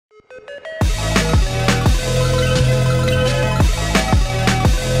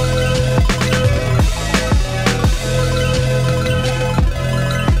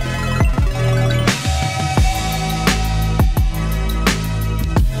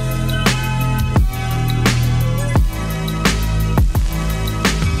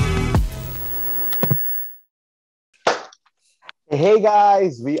Hey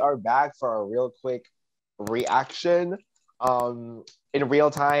guys, we are back for a real quick reaction in real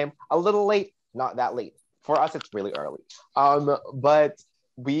time. A little late, not that late. For us, it's really early. But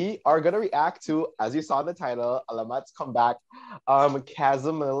we are gonna react to, as you saw in the title, ALAMAT's comeback,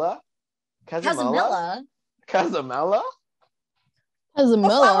 Casamilla. Casamilla? Casamilla? What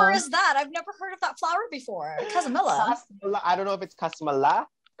flower is that? I've never heard of that flower before. Casamilla. I don't know if it's Kasmala,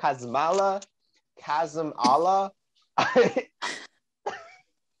 Kasmala, Casamala.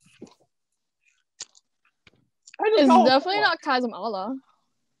 It's definitely not kasmala.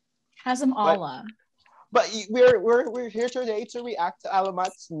 Kasmala. But we're here today to react to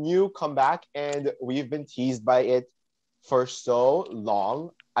ALAMAT's new comeback, and we've been teased by it for so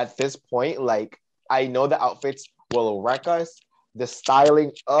long. At this point, like, I know the outfits will wreck us. The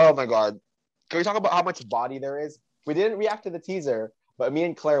styling, oh my god. Can we talk about how much body there is? We didn't react to the teaser, but me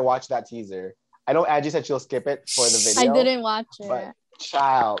and Claire watched that teaser. I know Angie said she'll skip it for the video. I didn't watch it. But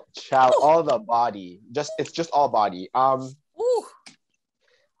child, all the body. It's just all body. Ooh.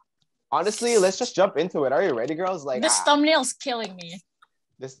 Honestly, let's just jump into it. Are you ready, girls? Like, this thumbnail's killing me.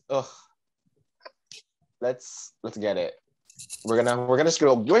 Let's get it. We're just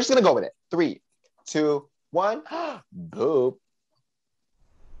gonna go with it. 3, 2, 1. Boop.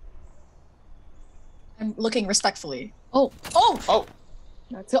 I'm looking respectfully. Oh.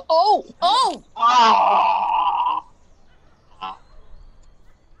 That's a oh.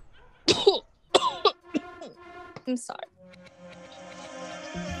 I'm sorry.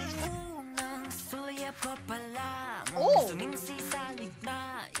 Oh.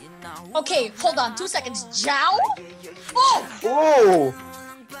 Okay, hold on. 2 seconds. Jiao? Oh. Oh.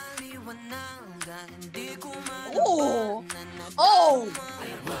 Oh. Oh.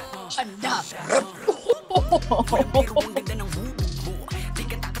 Enough.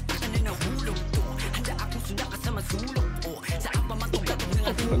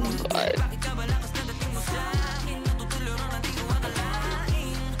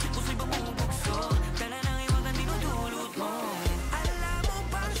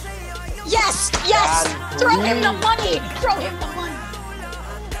 Yes! Throw him the money!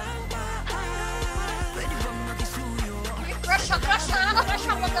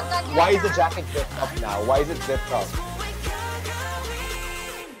 Why is the jacket zipped up now? Why is it zipped up?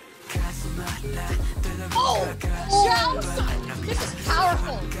 Oh! Jiao! This is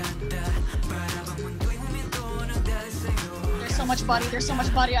powerful! There's so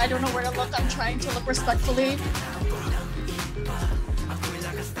much body. I don't know where to look. I'm trying to look respectfully.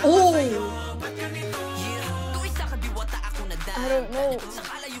 Oh! I don't know.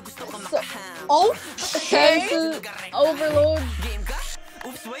 Oh! Okay. Overload.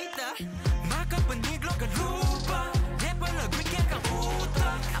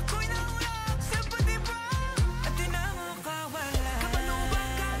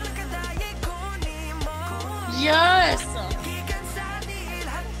 Yes!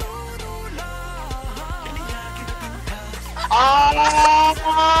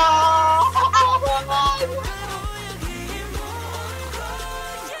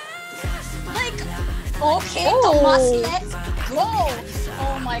 Like, okay, Tomas, let's go!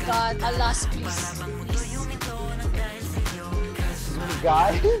 Oh my god, alas, please.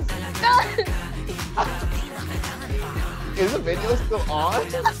 Guys? Is the video still on?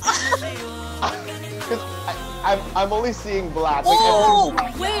 I'm only seeing black. Oh,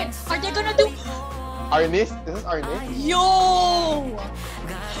 wait, are they gonna do Arnis? This is Arnis? Yo!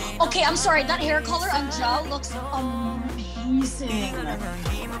 Okay, I'm sorry, that hair color on Jiao looks amazing.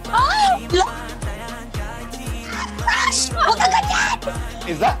 Oh!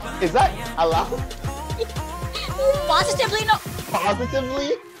 Is that allowed? Positively, no.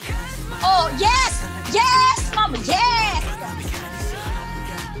 Positively? Oh, yes! Yes, mama, yes!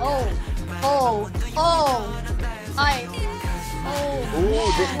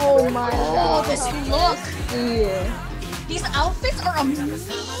 Oh my god. This look. Yeah. These outfits are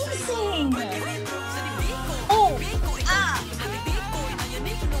amazing. Oh,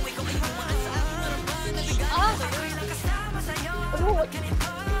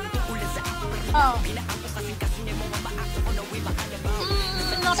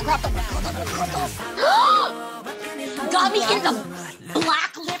 not the crop top. Got me in the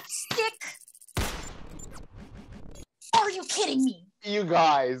black lipstick. Are you kidding me? You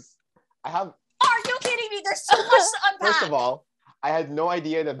guys, I have. Are you kidding me? There's so much to unpack. First of all, I had no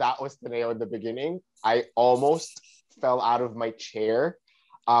idea that was TANEO in the beginning. I almost fell out of my chair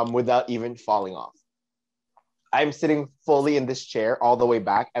without even falling off. I'm sitting fully in this chair all the way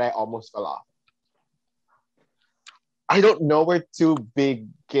back and I almost fell off. I don't know where to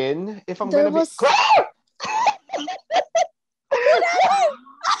begin if I'm going to be... What happened? No!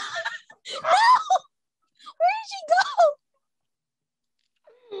 Where did she go?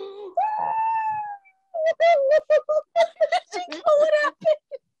 What happened? What happened?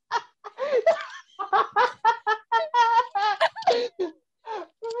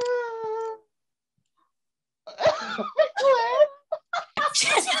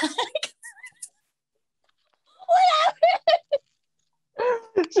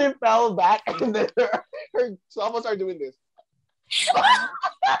 She fell back and then her almost started doing this. She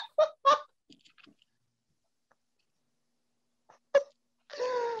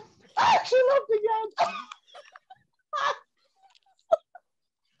looked again.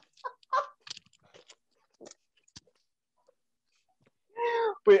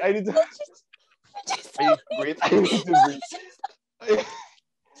 Wait, I need to breathe. I need to breathe.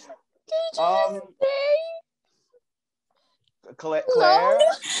 Claire?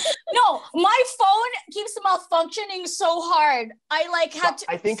 No, my phone keeps malfunctioning so hard. I like had to.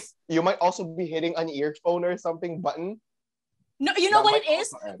 I think you might also be hitting an earphone or something button. No, you know what it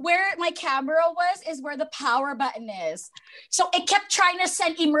is? Where my camera is where the power button is. So it kept trying to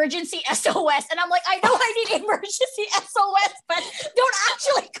send emergency SOS. And I'm like, I know I need emergency SOS, but don't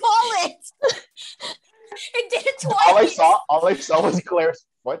actually call it. It did it twice. All I saw was Claire's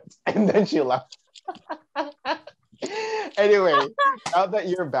foot, and then she left. Anyway, now that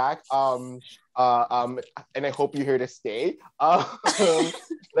you're back, and I hope you're here to stay.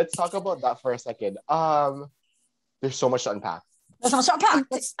 Let's talk about that for a second. There's so much to unpack. There's so much to unpack.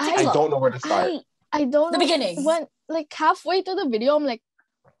 I don't know where to start. I don't know. The beginning. When like halfway through the video, I'm like,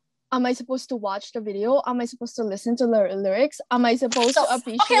 am I supposed to watch the video? Am I supposed to listen to the lyrics? Am I supposed to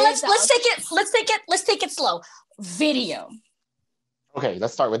appreciate? Okay, let's take it slow. Video. Okay,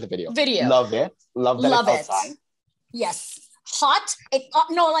 let's start with the video. Video. Love it. Love that it's outside. Yes. Hot.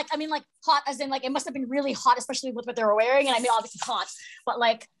 Hot as in like it must have been really hot, especially with what they were wearing. And I mean obviously hot, but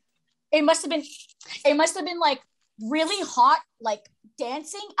like it must have been like really hot, like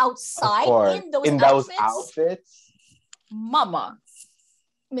dancing outside in those outfits. Mama.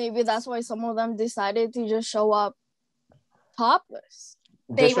 Maybe that's why some of them decided to just show up topless.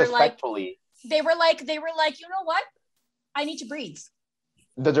 They were like, you know what? I need to breathe.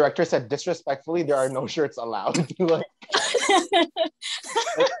 The director said, disrespectfully, there are no shirts allowed.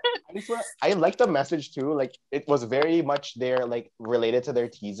 I like the message too. Like it was very much there, like related to their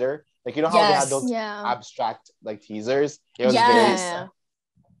teaser. Like you know how they had those abstract like teasers. It was very,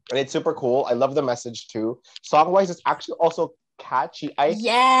 and it's super cool. I love the message too. Song wise, it's actually also catchy. I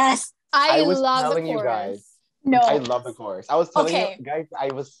was love telling the chorus. you guys. No, I love the chorus. I was telling you guys,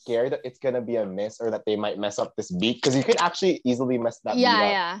 I was scared that it's gonna be a miss or that they might mess up this beat because you could actually easily mess that beat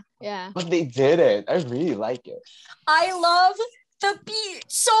up. Yeah. But they did it. I really like it. I love the beat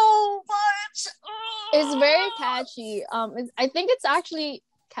so much. It's very catchy. I think it's actually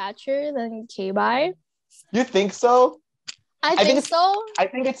catchier than K-Bye. You think so? I think so. I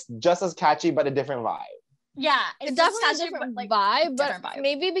think it's just as catchy, but a different vibe. Yeah, it's definitely a different vibe, but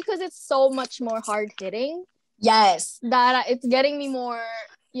maybe because it's so much more hard hitting. Yes, that it's getting me more.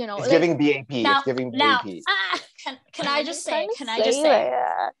 You know, it's giving BAP. It's giving BAP. Can I just say?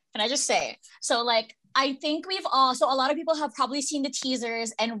 So like. I think so a lot of people have probably seen the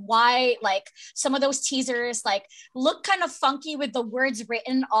teasers and why like some of those teasers like look kind of funky with the words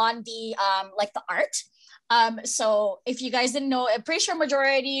written on the like the art. So if you guys didn't know, I'm pretty sure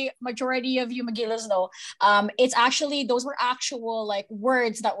majority of you Magilas know, it's actually, those were actual like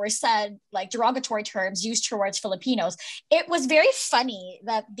words that were said, like derogatory terms used towards Filipinos. It was very funny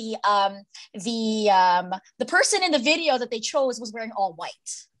that the person in the video that they chose was wearing all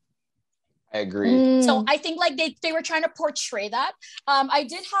white. I agree. So I think like they were trying to portray that. I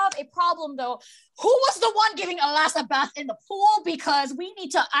did have a problem though. Who was the one giving Alas a bath in the pool? Because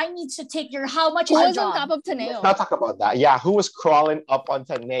I need to take your, how much who is was on top of TANEO? Let's not talk about that. Yeah, who was crawling up on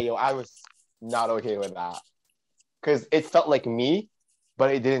TANEO? I was not okay with that. Because it felt like me,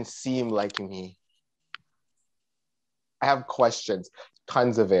 but it didn't seem like me. I have questions.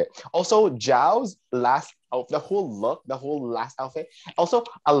 Tons of it. Also, Zhao's last outfit, the whole last outfit. Also,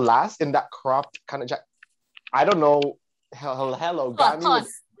 Alas in that cropped kind of I don't know. Hello, got me with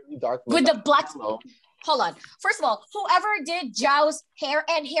really dark with the black. Hello. hold on. First of all, whoever did Zhao's hair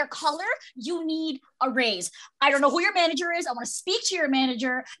and hair color, you need a raise. I don't know who your manager is. I want to speak to your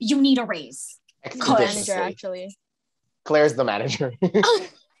manager. You need a raise. Manager, actually. Claire's the manager.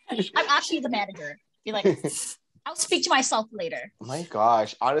 I'm actually the manager. Be like, I'll speak to myself later. Oh my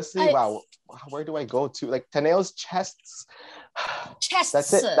gosh. Honestly, wow. Where do I go to? Like Taneo's chests. Chests.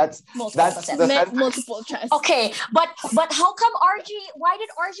 That's it. That's multiple chests. Okay, but how come RG? Why did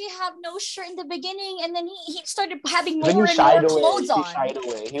RG have no shirt in the beginning, and then he started having more and more clothes on? He shied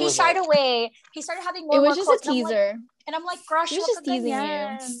away. He shied away. He started having more. It was more just clothes, a teaser. And I'm like, crush. He was just teasing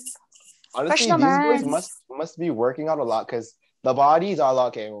you. Honestly, these boys must be working out a lot because the bodies are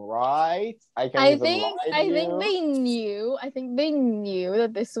looking right. I think they knew. I think they knew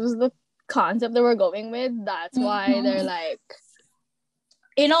that this was the concept they were going with. That's why they're like,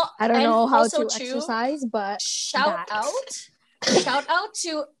 you know, I don't know how to exercise, but shout out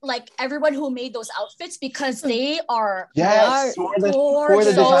to like everyone who made those outfits because they are who are the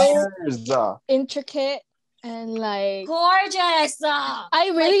designers, intricate and like gorgeous.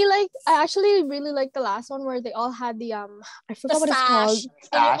 I actually really like the last one where they all had the I forgot what it's called.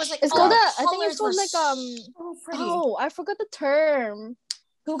 And it was like, it's called I think it's called like so pretty. Oh, I forgot the term.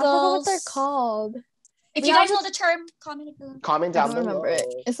 Google. I forgot what they're called. If you guys know the term, comment down below. Remember it.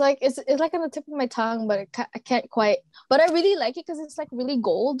 It's like it's like on the tip of my tongue, but I can't quite. But I really like it because it's like really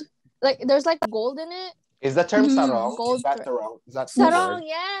gold. Like there's like gold in it. Is the term sarong? Gold Is that the wrong? Is that sarong?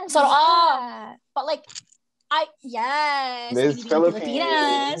 Yes. Sarong. But like, Miss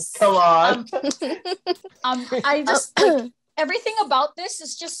Filipinas. Come on. I just like, everything about this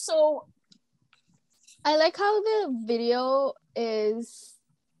is just so. I like how the video is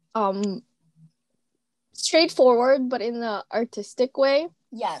straightforward but in the artistic way.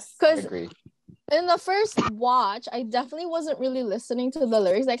 Yes. Because in the first watch, I definitely wasn't really listening to the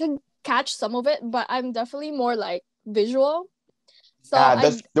lyrics. I could catch some of it, but I'm definitely more like visual. So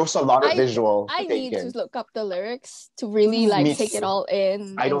there was a lot of visual. I need to look up the lyrics to really like take it all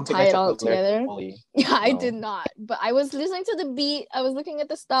in. I don't think tie I it all together. Yeah, no. I did not. But I was listening to the beat. I was looking at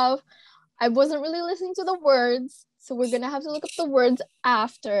the stuff. I wasn't really listening to the words. So we're gonna have to look up the words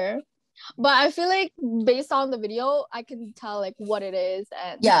after. But I feel like based on the video, I can tell like what it is,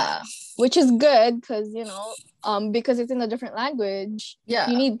 and which is good because because it's in a different language.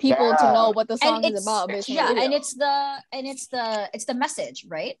 Yeah, you need people to know what the song is about. And it's the message,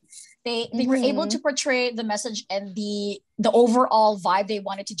 right? They were able to portray the message and the overall vibe they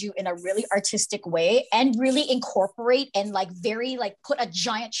wanted to do in a really artistic way, and really incorporate and like very like put a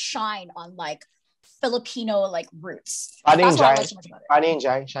giant shine on like Filipino like roots. Funny and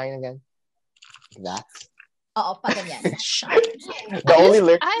shine again. That. The only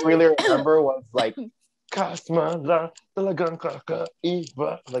lyric I really remember was like kasmala talagang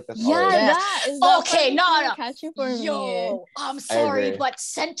kakaiba. Like that's okay, no. Catch you for me. I'm sorry, but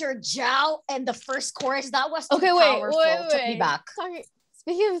Center Zhao and the first chorus that was okay. Powerful. Wait. Took me back. Sorry.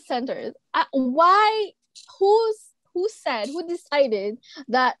 Speaking of centers, why? Who decided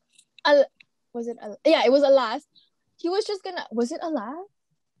that? Was it? It was Alas. He was just gonna. Was it Alas?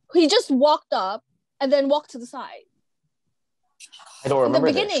 He just walked up and then walked to the side. I don't remember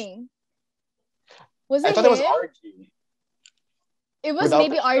in the beginning. Was it? I thought it was RG. It was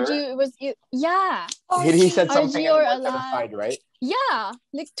maybe RG. It was yeah. He said something or on the side, right? Yeah,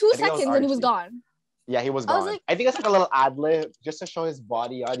 like 2 seconds and he was gone. Yeah, he was gone. I think it's like a little ad lib just to show his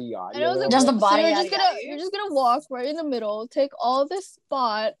body, yada yada. And it was like, just the body. So you're just gonna walk right in the middle, take all this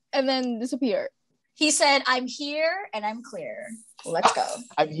spot, and then disappear. He said, "I'm here and I'm clear. Let's go."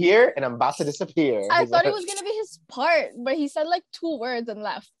 I'm here and I'm about to disappear. I thought it was gonna be his part, but he said like 2 words and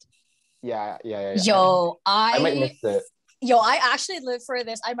left. Yeah. Yo, I might miss it. Yo, I actually live for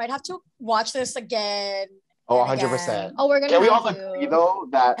this. I might have to watch this again. Oh, 100%. Oh, we're gonna. Can we all agree though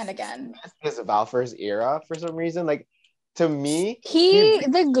that and again this is Valfer's era for some reason? Like to me,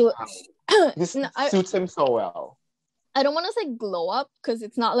 this suits him so well. I don't want to say glow up because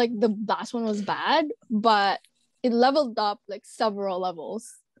it's not like the last one was bad, but it leveled up like several levels.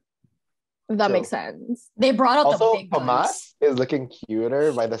 If that makes sense. They brought out also, the big Tomas is looking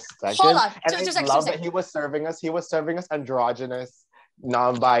cuter by the second. Hold on. And I love that he was serving us androgynous,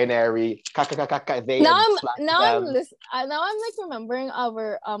 non-binary. Now I'm like remembering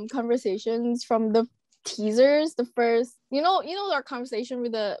our conversations from the teasers. The first, our conversation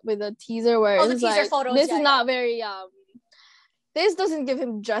with the teaser where it's like photos, this is not very this doesn't give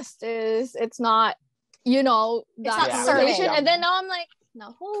him justice. It's not that conversation. And then now I'm like,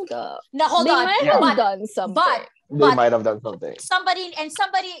 now hold up. Now hold on. They might have done something. They might have done something. Somebody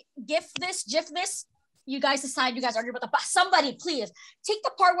gif this, you guys decide you guys argue about somebody please take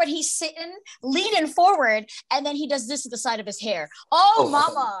the part when he's sitting, leaning forward, and then he does this to the side of his hair. Oh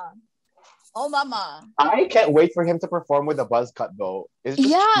mama. Oh mama. I can't wait for him to perform with a buzz cut though. It's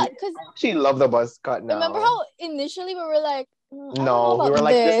just because I actually love the buzz cut now. remember how initially we were like, no, we were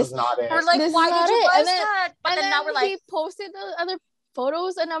like, this is not it. We're like, This why is did not you it. buzz And then- cut? But then now we're he like, posted the other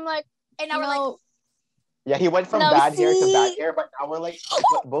photos, and I'm like, and now we're like, yeah, he went from Now bad hair to see? bad hair, but now we're like,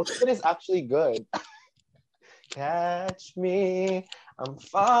 but both of it is actually good. Catch me, I'm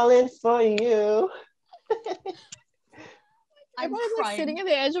falling for you. I I'm was like crying. sitting at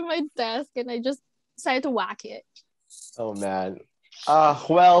the edge of my desk, and I just decided to whack it. Oh man.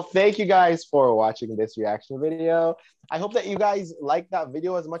 Well, thank you guys for watching this reaction video. I hope that you guys liked that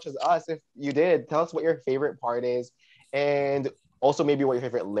video as much as us. If you did, tell us what your favorite part is, and also maybe what your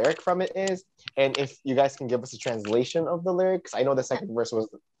favorite lyric from it is. And if you guys can give us a translation of the lyrics. I know the second verse was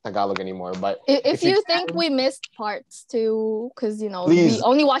Tagalog anymore, but If you can- think we missed parts too, because Please. we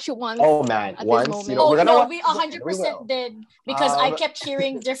only watch it once. oh man, at this once moment. you know, oh we're gonna no, watch we it again. We 100% will. did, because I Um, kept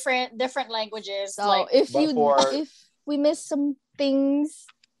hearing different languages. So Like, if but if we missed some things,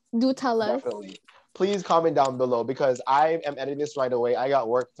 do tell us. Definitely. Please comment down below because I am editing this right away. I got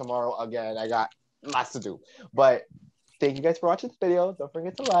work tomorrow again. I got lots to do. But thank you guys for watching this video. Don't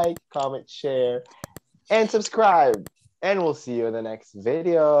forget to like, comment, share, and subscribe. And we'll see you in the next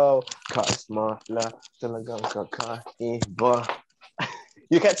video. Kasmala, talagang kakaiba.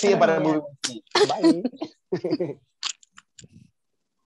 You can't see it, but I'm moving. Bye.